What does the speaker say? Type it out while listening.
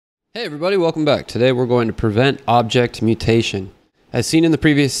Hey everybody, welcome back. Today we're going to prevent object mutation. As seen in the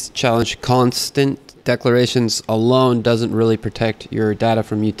previous challenge, constant declarations alone doesn't really protect your data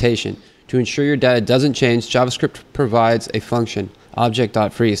from mutation. To ensure your data doesn't change, JavaScript provides a function,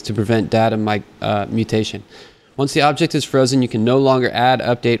 object.freeze, to prevent data mutation. Once the object is frozen, you can no longer add,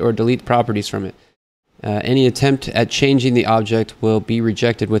 update, or delete properties from it. Any attempt at changing the object will be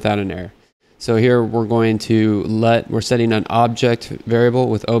rejected without an error. So here we're going to we're setting an object variable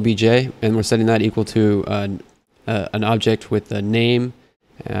with obj, and we're setting that equal to an object with a name,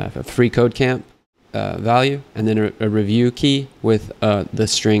 a free code camp value, and then a review key with the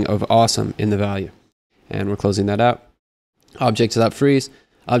string of awesome in the value. And we're closing that out. Object.freeze,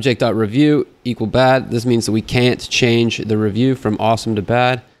 object.review equal bad. This means that we can't change the review from awesome to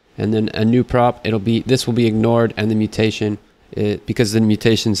bad. And then a new prop, this will be ignored, and the mutation, because the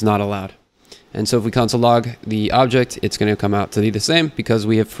mutation is not allowed. And so if we console log the object, it's going to come out to be the same because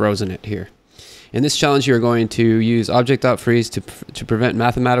we have frozen it here. In this challenge, you're going to use object.freeze to prevent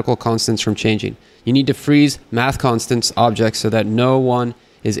mathematical constants from changing. You need to freeze math constants objects so that no one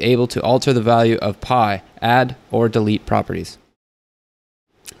is able to alter the value of pi, add, or delete properties.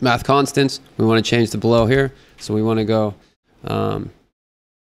 Math constants, we want to change the below here. So we want to go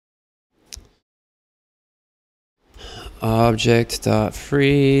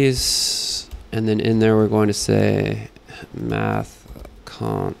object.freeze. And then in there, we're going to say math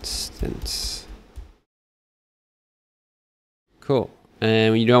constants. Cool.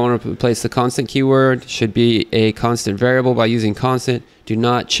 And you don't want to replace the constant keyword. It should be a constant variable by using constant. Do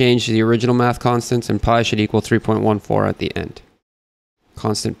not change the original math constants, and pi should equal 3.14 at the end.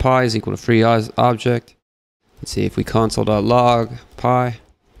 Constant pi is equal to free object. Let's see if we console.log pi.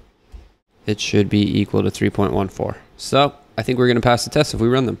 It should be equal to 3.14. So I think we're going to pass the test if we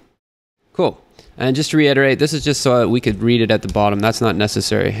run them. Cool. And just to reiterate, this is just so that we could read it at the bottom. That's not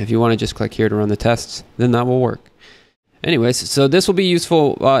necessary. If you want to just click here to run the tests, then that will work. Anyways, so this will be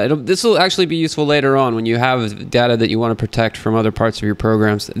useful. This will actually be useful later on when you have data that you want to protect from other parts of your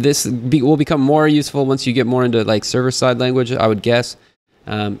programs. This will become more useful once you get more into like server-side language, I would guess.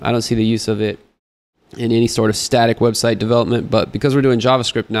 I don't see the use of it in any sort of static website development, but because we're doing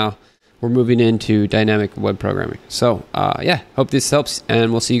JavaScript now, we're moving into dynamic web programming. So yeah, hope this helps,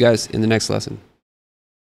 and we'll see you guys in the next lesson.